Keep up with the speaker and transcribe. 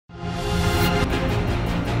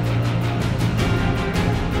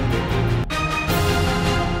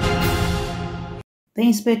The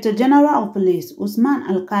Inspector General of Police, Usman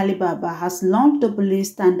Alkali has launched the Police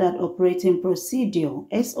Standard Operating Procedure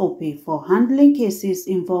 (SOP) for handling cases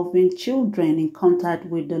involving children in contact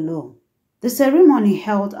with the law. The ceremony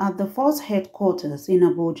held at the force headquarters in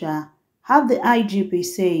Abuja had the IGP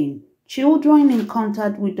saying, "Children in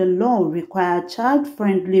contact with the law require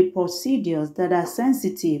child-friendly procedures that are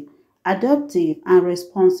sensitive, adaptive, and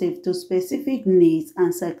responsive to specific needs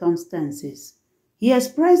and circumstances." He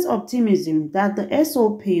expressed optimism that the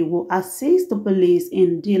SOP will assist the police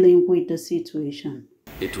in dealing with the situation.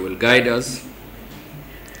 It will guide us,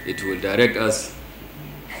 it will direct us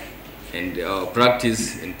in our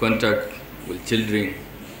practice in contact with children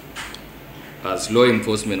as law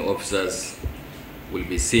enforcement officers will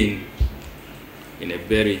be seen in a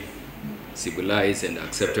very civilized and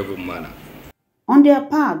acceptable manner. On their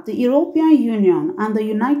part, the European Union and the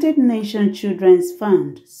United Nations Children's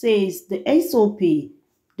Fund says the SOP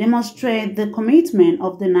demonstrates the commitment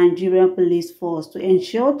of the Nigerian police force to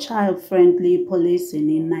ensure child-friendly policing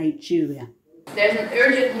in Nigeria. There's an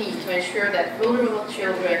urgent need to ensure that vulnerable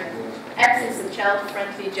children access a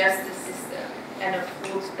child-friendly justice system and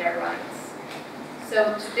uphold their rights.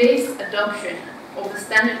 So today's adoption of the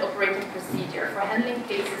standard operating procedure for handling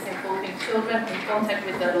cases involving children in contact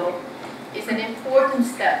with the law is an important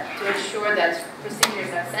step to ensure that procedures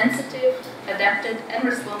are sensitive, adapted, and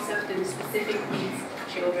responsive to the specific needs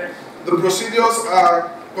of children. The procedures are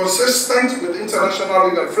consistent with international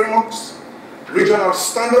legal frameworks, regional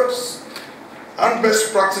standards, and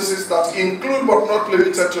best practices that include but not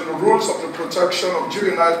limited to the rules of the protection of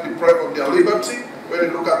juveniles deprived of their liberty, when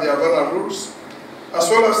you look at the Havana rules, as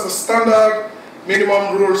well as the standard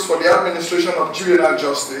minimum rules for the administration of juvenile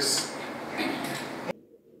justice.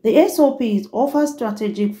 The SOPs offer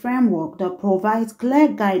strategic framework that provides clear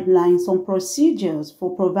guidelines on procedures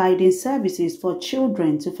for providing services for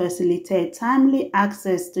children to facilitate timely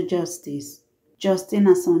access to justice. Justin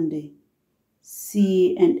Asonde,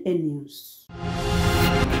 CNN News.